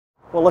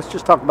Well, let's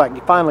just talk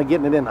about finally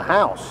getting it in the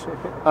house.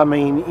 I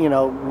mean, you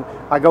know,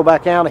 I go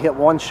back out and hit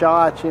one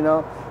shot, you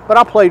know, but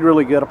I played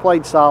really good. I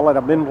played solid.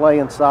 I've been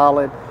playing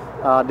solid.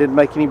 Didn't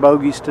make any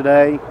bogeys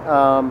today.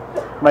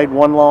 Made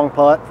one long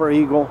putt for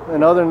eagle,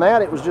 and other than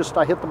that, it was just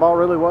I hit the ball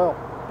really well.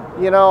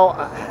 You know,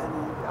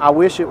 I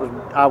wish it was.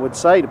 I would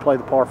say to play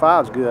the par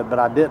fives good, but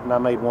I didn't. I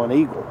made one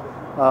eagle.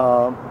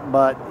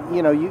 But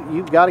you know,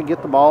 you've got to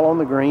get the ball on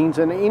the greens,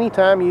 and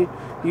anytime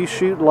you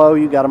shoot low,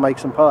 you got to make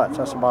some putts.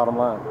 That's the bottom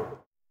line.